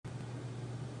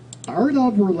Art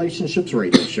of Relationships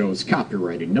radio show is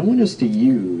copyrighted. No one is to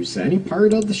use any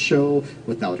part of the show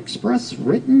without express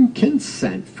written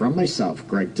consent from myself,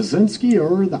 Greg Dzinski,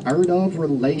 or the Art of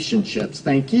Relationships.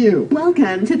 Thank you.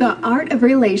 Welcome to the Art of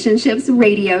Relationships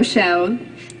radio show.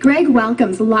 Greg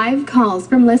welcomes live calls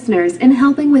from listeners in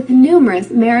helping with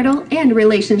numerous marital and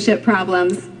relationship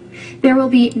problems. There will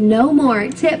be no more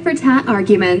tit-for-tat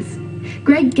arguments.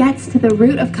 Greg gets to the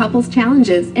root of couples'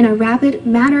 challenges in a rapid,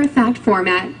 matter-of-fact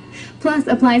format, plus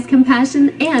applies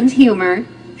compassion and humor.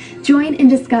 Join in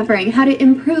discovering how to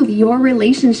improve your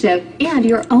relationship and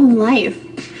your own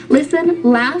life. Listen,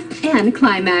 laugh, and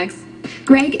climax.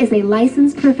 Greg is a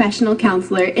licensed professional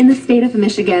counselor in the state of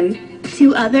Michigan.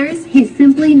 To others, he's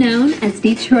simply known as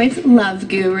Detroit's love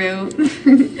guru.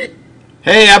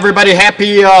 Hey everybody,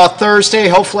 happy Thursday.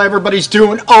 Hopefully everybody's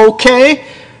doing okay.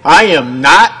 I am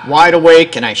not wide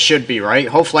awake, and I should be, right?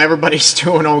 Hopefully everybody's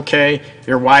doing okay.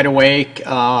 You're wide awake.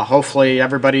 Hopefully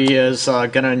everybody is going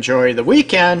to enjoy the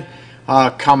weekend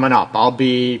coming up. I'll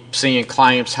be seeing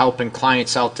clients, helping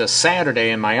clients out this Saturday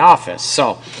in my office.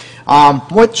 So,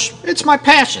 which it's my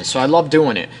passion, so I love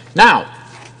doing it. Now,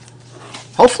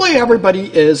 hopefully everybody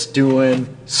is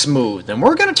doing smooth. And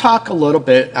we're going to talk a little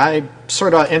bit. I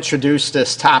sort of introduced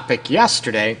this topic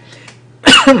yesterday.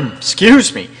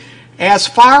 Excuse me. As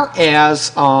far as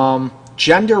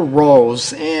gender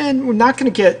roles, and we're not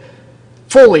going to get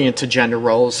fully into gender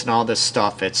roles and all this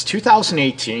stuff. It's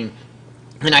 2018,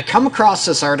 and I come across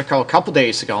this article a couple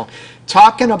days ago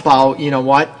talking about, you know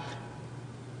what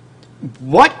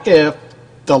if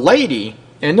the lady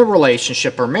in the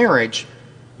relationship or marriage,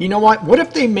 you know what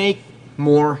if they make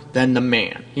more than the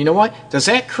man? You know what? Does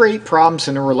that create problems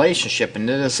in a relationship? And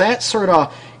does that sort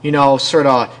of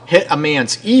hit a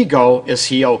man's ego? Is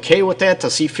he okay with that?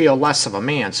 Does he feel less of a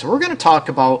man? So we're going to talk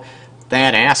about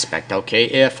that aspect, okay?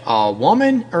 If a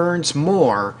woman earns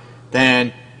more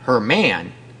than her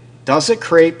man, does it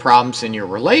create problems in your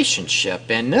relationship?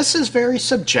 And this is very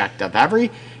subjective. Every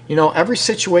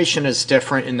situation is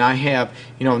different, and I have,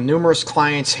 numerous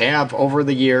clients have over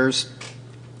the years,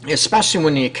 especially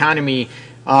when the economy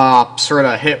sort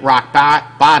of hit rock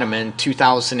bottom in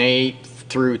 2008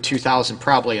 through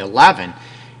 2011,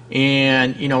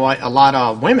 and you know what, a lot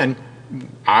of women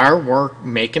are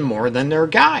making more than their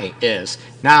guy is.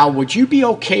 Now, would you be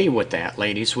okay with that,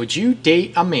 ladies? Would you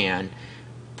date a man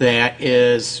that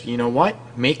is,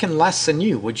 making less than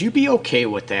you? Would you be okay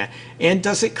with that? And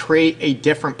does it create a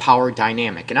different power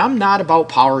dynamic? And I'm not about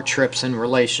power trips in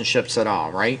relationships at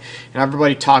all, right? And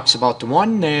everybody talks about the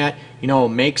one that,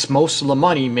 makes most of the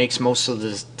money, makes most of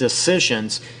the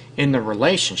decisions in the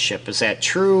relationship. Is that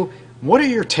true? What are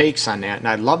your takes on that? And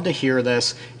I'd love to hear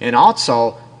this. And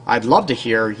also, I'd love to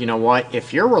hear,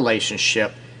 if your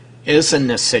relationship is in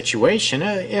this situation,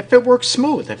 if it works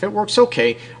smooth, if it works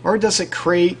okay, or does it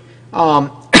create,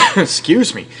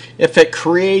 excuse me, if it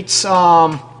creates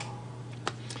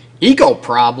ego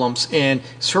problems and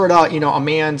sort of, a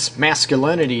man's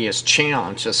masculinity is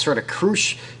challenged, is sort of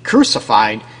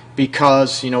crucified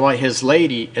because, his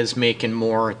lady is making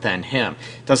more than him.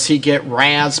 Does he get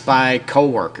razzed by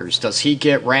coworkers? Does he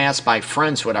get razzed by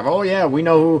friends, whatever? Oh yeah, we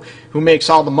know who makes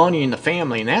all the money in the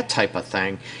family and that type of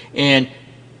thing. And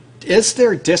is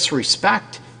there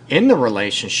disrespect in the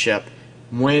relationship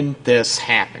when this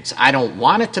happens? I don't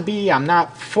want it to be. I'm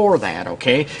not for that,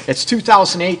 okay? It's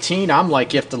 2018. I'm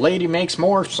like, if the lady makes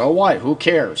more, so what? Who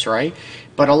cares, right?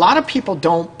 But a lot of people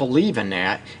don't believe in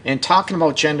that. And talking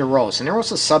about gender roles, and there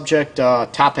was a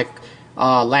topic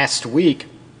last week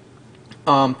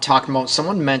talking about,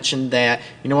 someone mentioned that,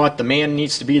 the man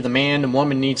needs to be the man, the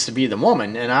woman needs to be the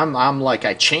woman. And I'm like,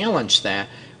 I challenge that.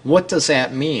 What does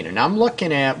that mean? And I'm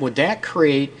looking at, would that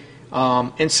create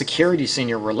insecurities in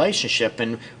your relationship?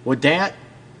 And would that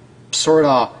sort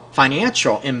of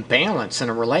financial imbalance in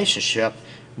a relationship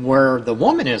where the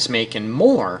woman is making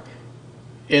more,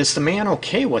 is the man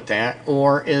okay with that?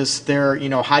 Or is there,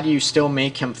 how do you still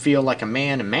make him feel like a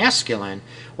man and masculine?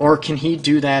 Or can he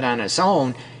do that on his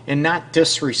own and not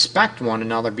disrespect one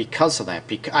another because of that?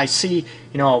 Because I see,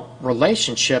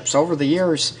 relationships over the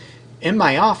years in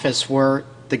my office where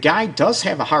the guy does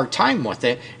have a hard time with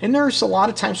it, and there's a lot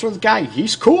of times where the guy,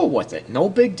 he's cool with it, no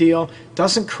big deal,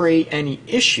 doesn't create any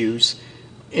issues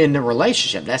in the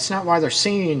relationship. That's not why they're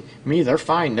seeing me. They're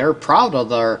fine. They're proud of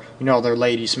their, their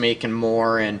ladies making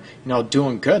more and,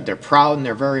 doing good. They're proud and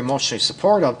they're very emotionally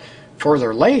supportive for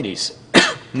their ladies.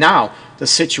 Now, the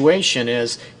situation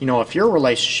is, if your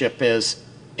relationship is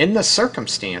in this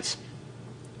circumstance,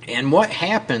 and what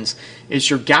happens is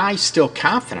your guy still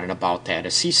confident about that?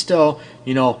 Is he still,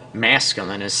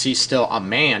 masculine? Is he still a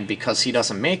man because he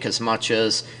doesn't make as much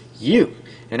as you?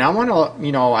 And I want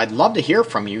to, I'd love to hear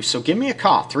from you. So give me a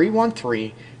call,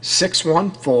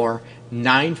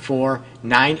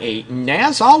 313-614-9498. And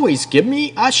as always, give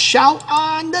me a shout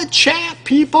on the chat,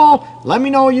 people. Let me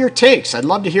know your takes. I'd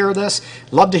love to hear this.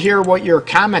 Love to hear what your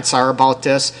comments are about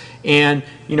this. And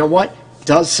you know what?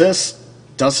 Does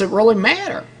it really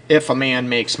matter if a man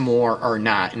makes more or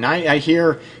not? And I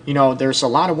hear, there's a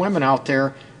lot of women out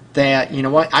there that,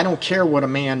 I don't care what a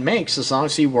man makes as long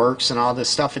as he works and all this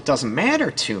stuff. It doesn't matter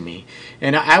to me.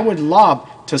 And I would love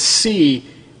to see,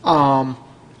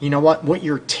 what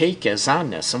your take is on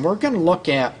this. And we're going to look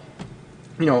at,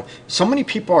 so many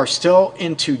people are still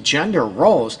into gender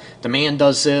roles. The man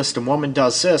does this, the woman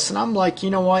does this. And I'm like,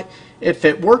 if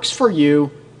it works for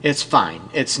you, it's fine.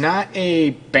 It's not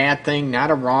a bad thing,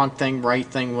 not a wrong thing, right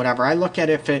thing, whatever. I look at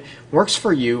it if it works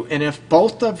for you, and if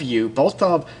both of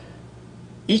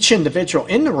each individual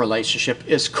in the relationship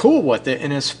is cool with it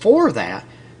and is for that,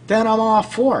 then I'm all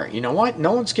for it. You know what?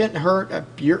 No one's getting hurt.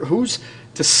 Who's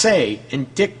to say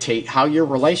and dictate how your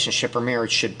relationship or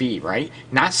marriage should be, right?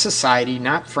 Not society,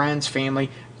 not friends,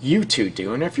 family. You two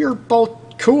do. And if you're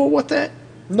both cool with it,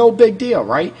 no big deal,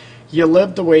 right? You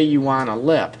live the way you want to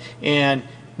live. And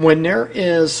when there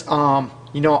is, a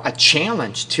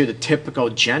challenge to the typical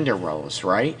gender roles,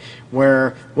 right?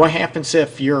 Where what happens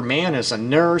if your man is a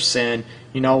nurse and,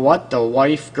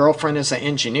 the girlfriend is an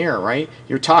engineer, right?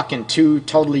 You're talking two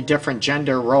totally different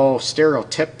gender role,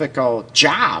 stereotypical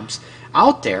jobs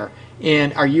out there.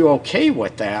 And are you okay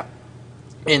with that?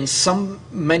 And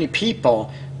many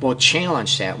people will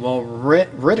challenge that, will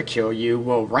ridicule you,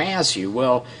 will razz you,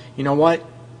 will,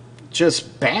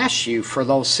 just bash you for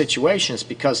those situations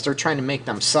because they're trying to make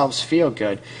themselves feel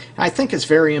good. And I think it's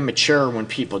very immature when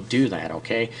people do that,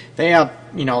 okay? They have,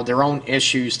 their own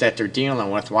issues that they're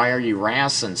dealing with. Why are you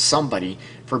razzing somebody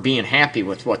for being happy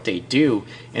with what they do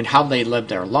and how they live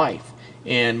their life?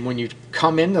 And when you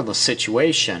come into the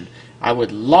situation, I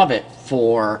would love it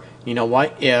for,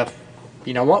 what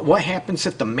happens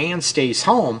if the man stays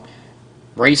home,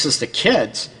 raises the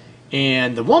kids,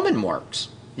 and the woman works?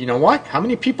 You know what? How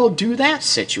many people do that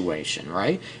situation,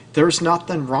 right? There's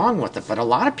nothing wrong with it, but a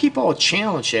lot of people will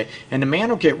challenge it, and the man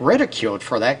will get ridiculed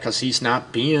for that because he's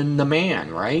not being the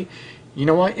man, right? You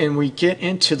know what? And we get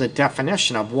into the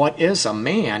definition of what is a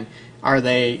man. Are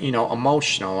they,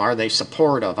 emotional? Are they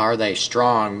supportive? Are they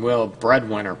strong-willed,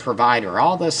 breadwinner, provider?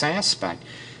 All this aspect.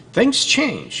 Things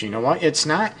change, you know what? It's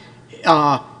not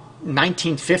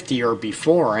 1950 or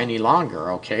before any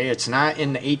longer, okay? It's not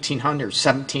in the 1800s,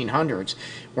 1700s,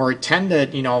 where it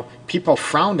tended, people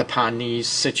frowned upon these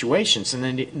situations, and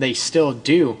then they still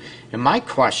do. And my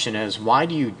question is, why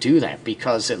do you do that?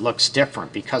 Because it looks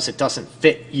different, because it doesn't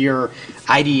fit your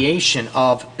ideation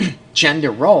of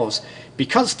gender roles.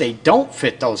 Because they don't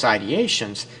fit those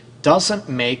ideations doesn't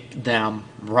make them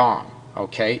wrong,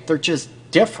 okay? They're just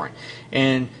different.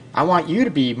 And I want you to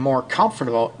be more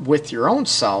comfortable with your own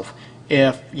self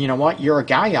if, you're a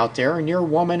guy out there and your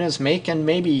woman is making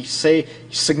maybe, say,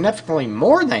 significantly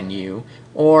more than you,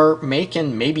 or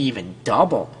making maybe even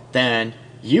double than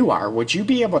you are. Would you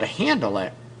be able to handle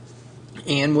it?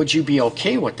 And would you be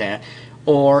okay with that?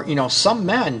 Or, some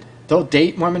men, they'll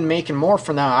date women making more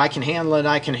for now. I can handle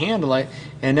it.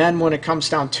 And then when it comes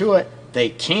down to it, they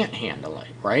can't handle it,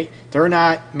 right? They're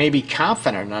not maybe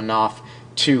confident enough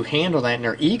to handle that, and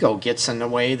their ego gets in the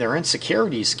way, their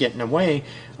insecurities get in the way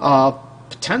of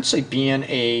potentially being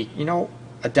a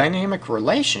dynamic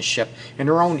relationship, and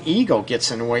their own ego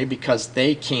gets in the way because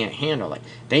they can't handle it.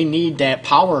 They need that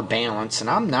power balance, and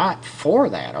I'm not for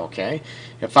that, okay?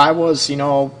 If I was,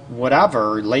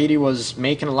 whatever, lady was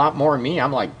making a lot more than me,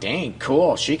 I'm like, dang,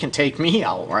 cool, she can take me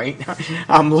out, right?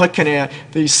 I'm looking at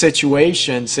these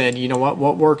situations and,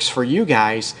 what works for you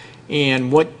guys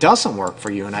and what doesn't work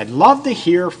for you. And I'd love to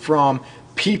hear from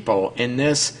people in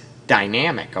this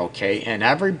dynamic, okay? And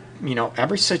every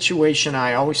situation,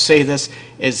 I always say this,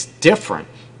 is different.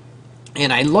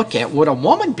 And I look at, would a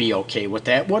woman be okay with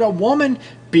that? Would a woman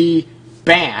be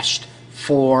bashed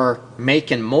for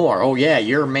making more? Oh yeah,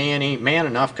 your man ain't man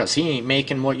enough because he ain't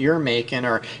making what you're making,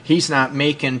 or he's not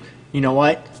making,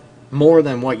 more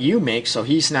than what you make, so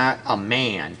he's not a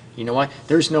man. You know what?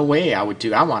 There's no way I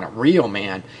want a real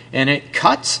man. And it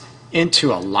cuts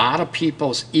into a lot of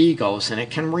people's egos, and it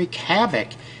can wreak havoc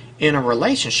in a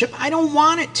relationship. I don't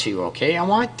want it to, okay? I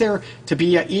want there to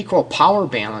be an equal power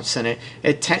balance in it.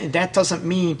 That doesn't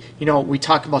mean, we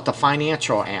talk about the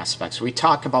financial aspects. We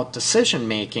talk about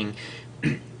decision-making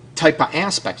type of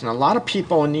aspects. And a lot of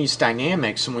people in these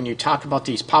dynamics, and when you talk about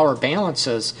these power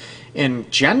balances in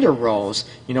gender roles,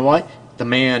 you know what? The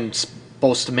man's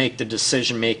supposed to make the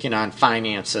decision-making on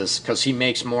finances because he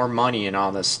makes more money and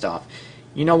all this stuff.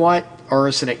 you know what, or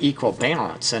is it an equal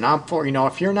balance? And I'm for,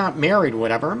 if you're not married,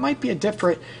 whatever, it might be a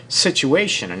different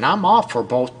situation. And I'm all for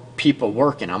both people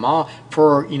working. I'm all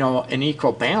for, an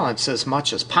equal balance as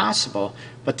much as possible.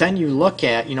 But then you look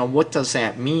at, what does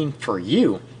that mean for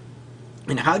you?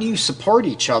 And how do you support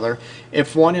each other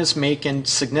if one is making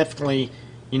significantly,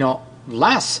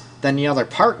 less than the other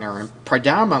partner? And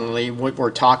predominantly what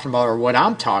we're talking about, or what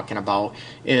I'm talking about,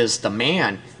 is the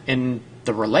man in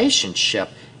the relationship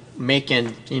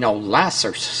making, less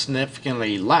or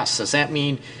significantly less. Does that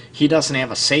mean he doesn't have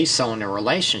a say-so in the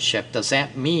relationship? Does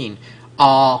that mean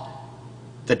all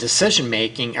the decision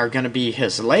making are going to be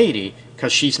his lady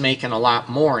because she's making a lot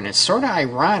more? And it's sort of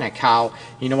ironic how,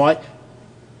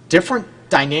 different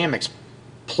dynamics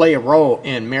play a role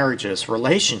in marriages,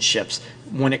 relationships,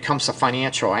 when it comes to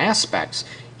financial aspects.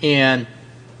 And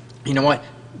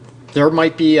there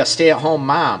might be a stay-at-home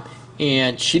mom,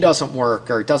 and she doesn't work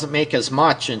or doesn't make as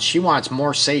much, and she wants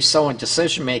more say-so in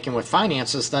decision-making with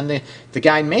finances than the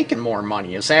guy making more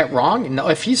money. Is that wrong? No,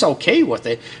 if he's okay with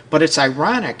it. But it's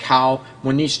ironic how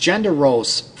when these gender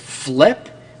roles flip,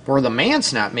 where the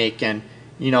man's not making,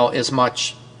 as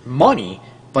much money,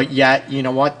 but yet,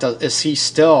 does he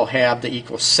still have the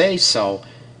equal say-so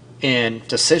in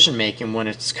decision-making when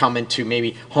it's coming to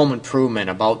maybe home improvement,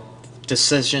 about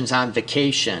decisions on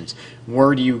vacations,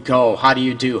 where do you go, how do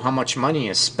you do, how much money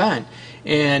is spent,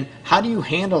 and how do you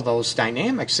handle those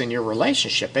dynamics in your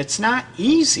relationship? It's not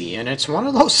easy, and it's one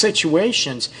of those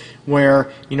situations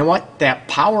where, that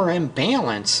power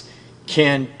imbalance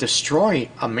can destroy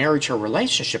a marriage or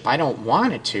relationship. I don't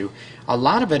want it to. A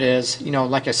lot of it is,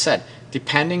 like I said,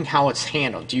 depending how it's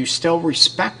handled. Do you still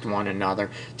respect one another?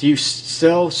 Do you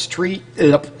still treat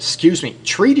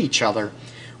each other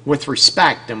with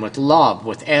respect and with love,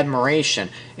 with admiration,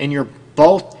 and you're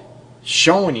both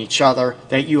showing each other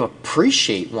that you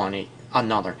appreciate one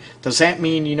another? Does that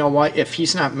mean, if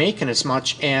he's not making as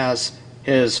much as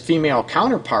his female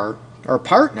counterpart or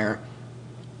partner,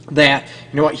 that,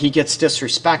 he gets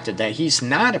disrespected, that he's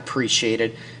not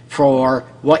appreciated for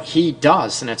what he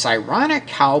does? And it's ironic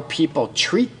how people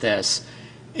treat this,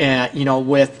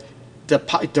 with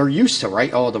they're used to,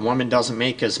 right? Oh, the woman doesn't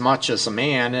make as much as a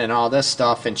man and all this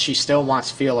stuff, and she still wants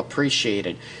to feel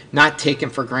appreciated, not taken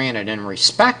for granted and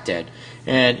respected,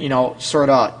 and, sort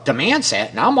of demands that.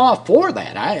 And I'm all for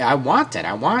that. I want that.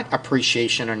 I want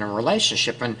appreciation in a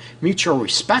relationship and mutual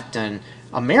respect in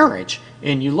a marriage.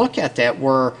 And you look at that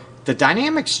where the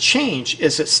dynamics change.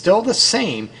 Is it still the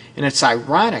same? And it's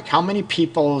ironic how many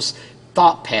people's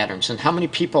thought patterns and how many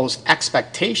people's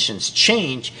expectations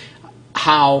change,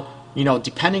 how,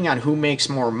 depending on who makes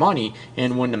more money.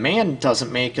 And when the man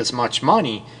doesn't make as much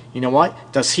money,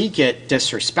 does he get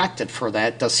disrespected for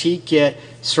that? Does he get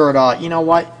sort of,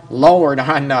 lowered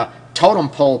on the totem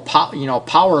pole,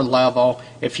 power level,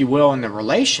 if you will, in the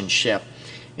relationship?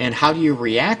 And how do you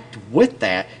react with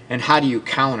that, and how do you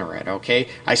counter it? Okay,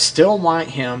 I still want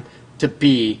him to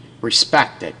be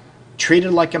respected,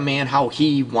 treated like a man, how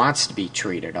he wants to be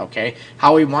treated, okay,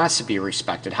 how he wants to be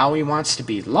respected, how he wants to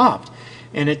be loved.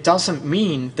 And it doesn't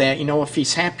mean that, if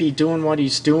he's happy doing what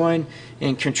he's doing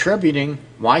and contributing,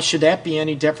 why should that be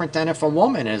any different than if a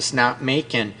woman is not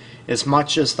making as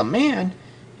much as the man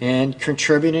and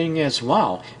contributing as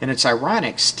well? And it's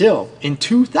ironic, still in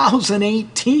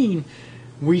 2018,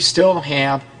 we still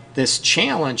have this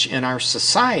challenge in our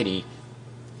society.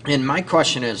 And my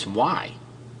question is, why?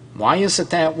 Why is it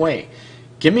that way?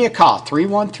 Give me a call,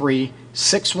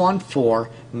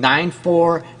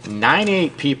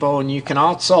 313-614-9498, people. And you can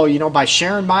also, by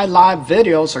sharing my live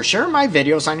videos or sharing my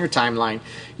videos on your timeline,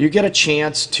 you get a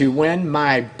chance to win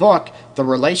my book, The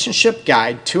Relationship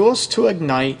Guide, Tools to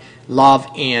Ignite Love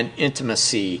and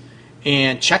Intimacy.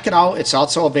 And check it out. It's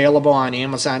also available on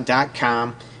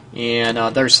Amazon.com. And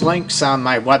there's links on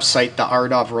my website,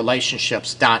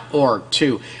 theartofrelationships.org,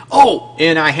 too. Oh,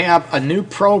 and I have a new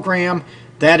program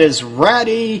that is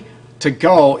ready to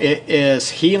go. It is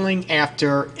Healing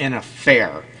After an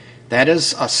Affair. That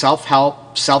is a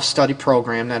self-help, self-study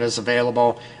program that is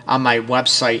available on my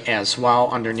website as well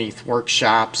underneath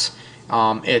workshops.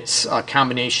 It's a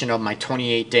combination of my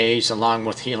 28 days along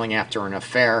with Healing After an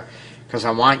Affair, because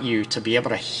I want you to be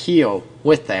able to heal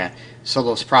with that. So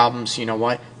those problems,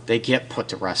 they get put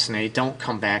to rest and they don't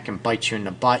come back and bite you in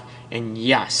the butt. And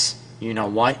yes,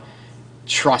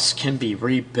 trust can be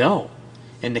rebuilt,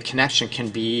 and the connection can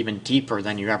be even deeper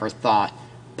than you ever thought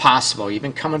possible,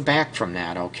 even coming back from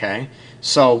that, okay?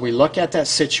 So we look at that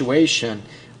situation,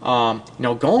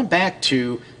 going back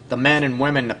to the men and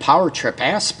women, the power trip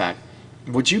aspect,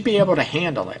 would you be able to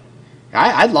handle it?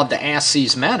 I'd love to ask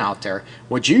these men out there,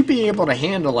 would you be able to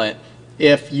handle it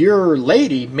if your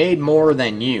lady made more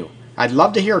than you? I'd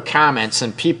love to hear comments,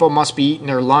 and people must be eating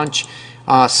their lunch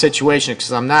situation,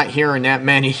 because I'm not hearing that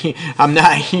many. I'm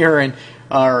not hearing,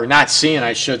 or not seeing,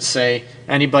 I should say,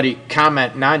 anybody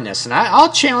commenting on this. And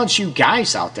I'll challenge you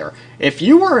guys out there. If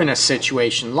you were in a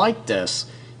situation like this,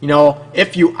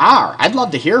 if you are, I'd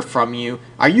love to hear from you.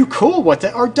 Are you cool with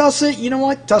it? Or does it,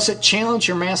 does it challenge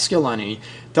your masculinity?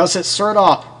 Does it sort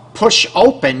of push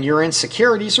open your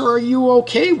insecurities, or are you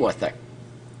okay with it?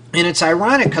 And it's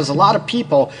ironic because a lot of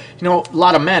people, a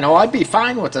lot of men, I'd be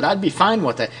fine with it. I'd be fine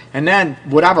with it. And then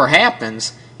whatever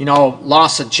happens,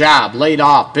 loss of job, laid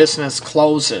off, business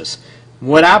closes,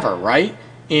 whatever, right?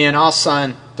 And all of a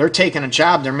sudden, they're taking a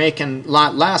job, they're making a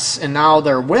lot less, and now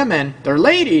their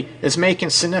lady is making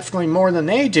significantly more than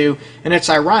they do, and it's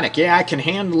ironic. Yeah, I can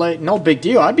handle it, no big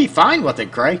deal. I'd be fine with it,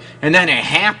 Greg. And then it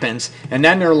happens, and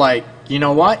then they're like, you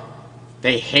know what?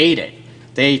 They hate it.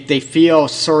 They feel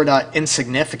sort of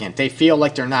insignificant. They feel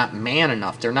like they're not man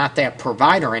enough. They're not that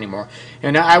provider anymore.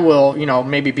 And I will,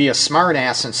 maybe be a smart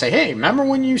ass and say, hey, remember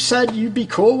when you said you'd be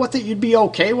cool with it? You'd be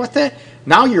okay with it?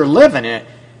 Now you're living it.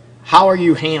 How are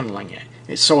you handling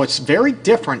it? So it's very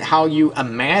different how you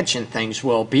imagine things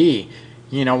will be.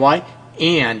 You know what?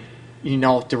 And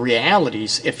the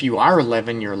realities if you are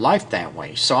living your life that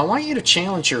way. So I want you to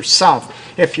challenge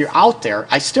yourself. If you're out there,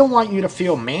 I still want you to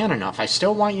feel man enough. I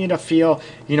still want you to feel,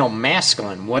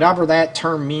 masculine, whatever that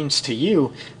term means to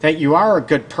you, that you are a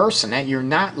good person, that you're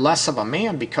not less of a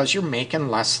man because you're making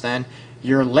less than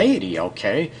your lady,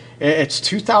 okay? It's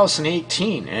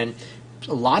 2018, and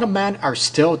a lot of men are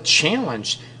still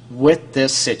challenged with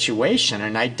this situation,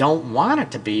 and I don't want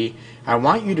it to be. I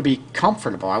want you to be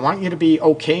comfortable. I want you to be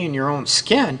okay in your own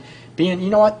skin, being, you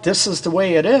know what, this is the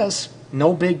way it is,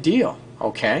 no big deal,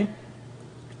 okay?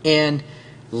 And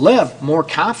live more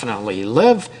confidently.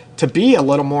 Live to be a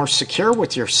little more secure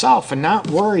with yourself and not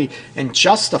worry and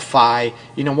justify,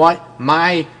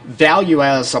 my value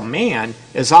as a man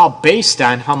is all based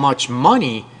on how much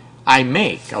money I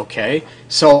make, okay?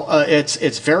 So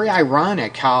it's very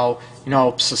ironic how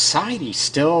society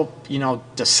still,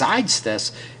 decides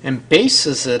this and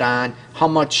bases it on how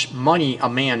much money a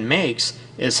man makes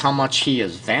is how much he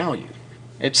is valued.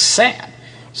 It's sad.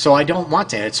 So I don't want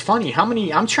that. It's funny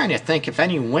I'm trying to think if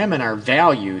any women are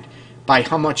valued by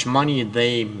how much money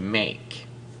they make,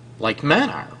 like men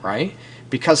are, right?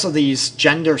 Because of these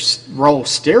gender role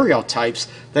stereotypes,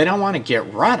 they don't want to get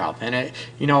rid of. And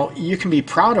you can be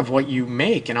proud of what you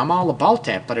make, and I'm all about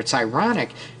that. But it's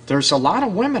ironic. There's a lot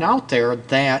of women out there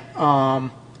that,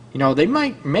 they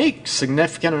might make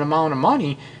significant amount of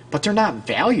money, but they're not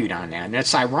valued on that. And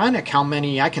it's ironic how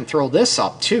many, I can throw this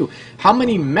up too, how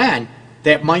many men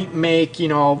that might make,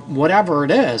 whatever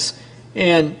it is,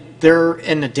 and they're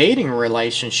in a dating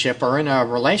relationship or in a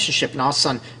relationship, and all of a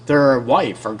sudden their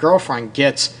wife or girlfriend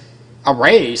gets a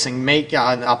raise and make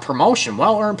a promotion,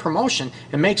 well-earned promotion,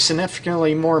 and make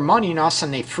significantly more money, and all of a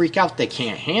sudden they freak out. They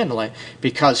can't handle it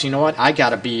because, I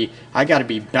gotta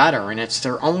be better, and it's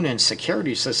their own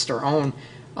insecurities, it's their own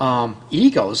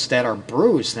egos that are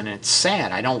bruised, and it's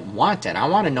sad. I don't want that. I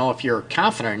want to know if you're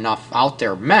confident enough out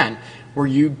there, men, where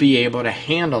you'd be able to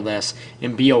handle this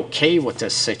and be okay with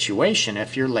this situation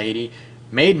if your lady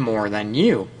made more than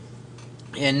you,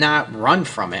 and not run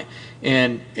from it.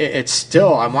 And it's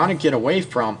still, I want to get away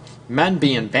from men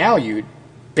being valued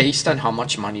based on how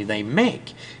much money they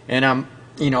make. And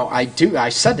I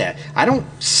said that. I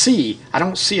don't see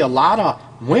a lot of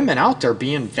women out there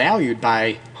being valued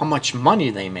by how much money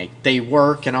they make. They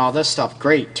work and all this stuff,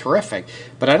 great, terrific.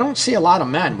 But I don't see a lot of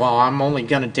men, well, I'm only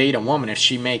going to date a woman if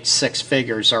she makes six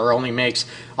figures or only makes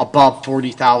above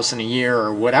 $40,000 a year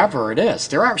or whatever it is.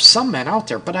 There are some men out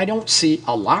there, but I don't see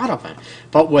a lot of it.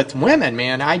 But with women,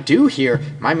 man, I do hear,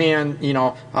 my man,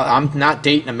 I'm not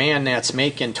dating a man that's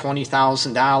making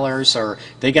 $20,000 or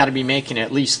they got to be making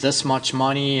at least this much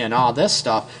money and all this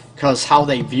stuff, because how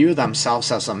they view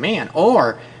themselves as a man.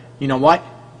 Or, you know what,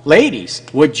 ladies,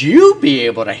 would you be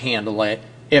able to handle it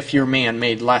if your man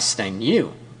made less than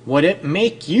you? Would it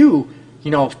make you,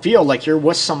 feel like you're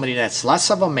with somebody that's less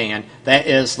of a man, that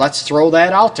is, let's throw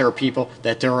that out there, people,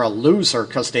 that they're a loser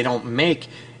because they don't make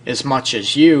as much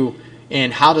as you?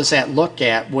 And how does that look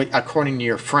at, according to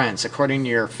your friends, according to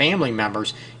your family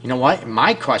members? You know what,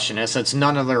 my question is, it's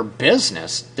none of their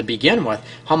business to begin with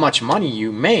how much money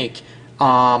you make.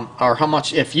 Or how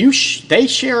much, if they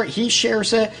share it, he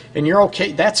shares it, and you're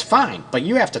okay, that's fine. But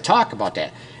you have to talk about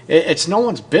that. It's no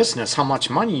one's business how much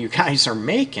money you guys are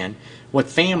making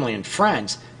with family and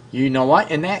friends. You know what?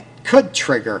 And that could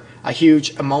trigger a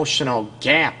huge emotional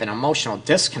gap and emotional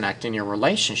disconnect in your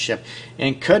relationship,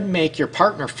 and could make your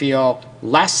partner feel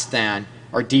less than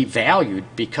are devalued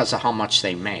because of how much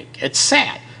they make. It's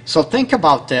sad. So think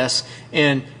about this,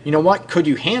 and you know what? Could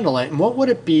you handle it? And what would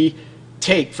it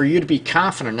take for you to be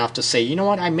confident enough to say, you know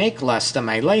what? I make less than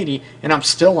my lady, and I'm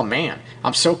still a man.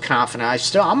 I'm so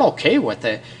confident. I'm okay with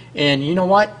it. And you know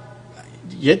what?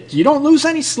 You don't lose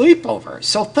any sleep over it.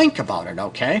 So think about it,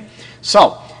 okay?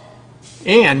 So,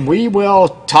 and we will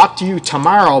talk to you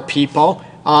tomorrow, people.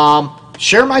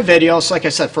 Share my videos, like I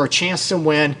said, for a chance to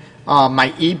win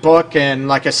my ebook and,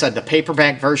 like I said, the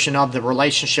paperback version of the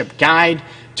Relationship Guide,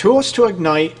 Tools to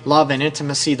Ignite Love and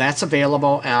Intimacy. That's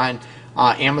available on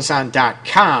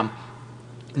Amazon.com.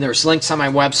 And there's links on my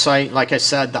website, like I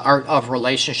said,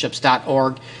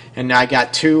 theartofrelationships.org. And I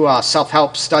got 2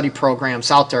 self-help study programs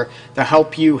out there to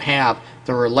help you have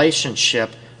the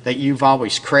relationship that you've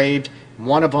always craved.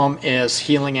 One of them is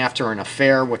healing after an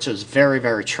affair, which is very,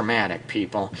 very traumatic,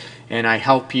 people. And I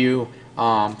help you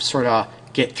sort of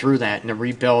get through that and to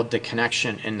rebuild the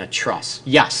connection and the trust.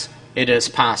 Yes, it is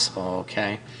possible,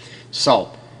 okay?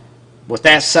 So, with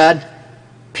that said,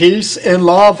 peace and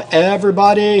love,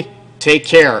 everybody. Take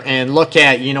care. And look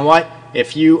at, you know what?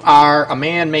 If you are a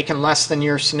man making less than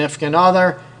your significant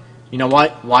other, you know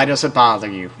what? Why does it bother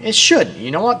you? It shouldn't.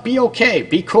 You know what? Be okay.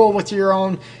 Be cool with your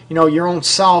own, your own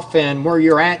self and where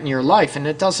you're at in your life. And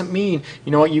it doesn't mean,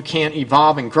 you know what, you can't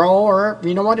evolve and grow. Or,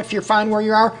 you know what, if you're fine where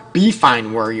you are, be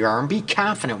fine where you are and be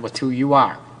confident with who you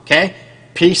are. Okay?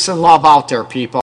 Peace and love out there, people.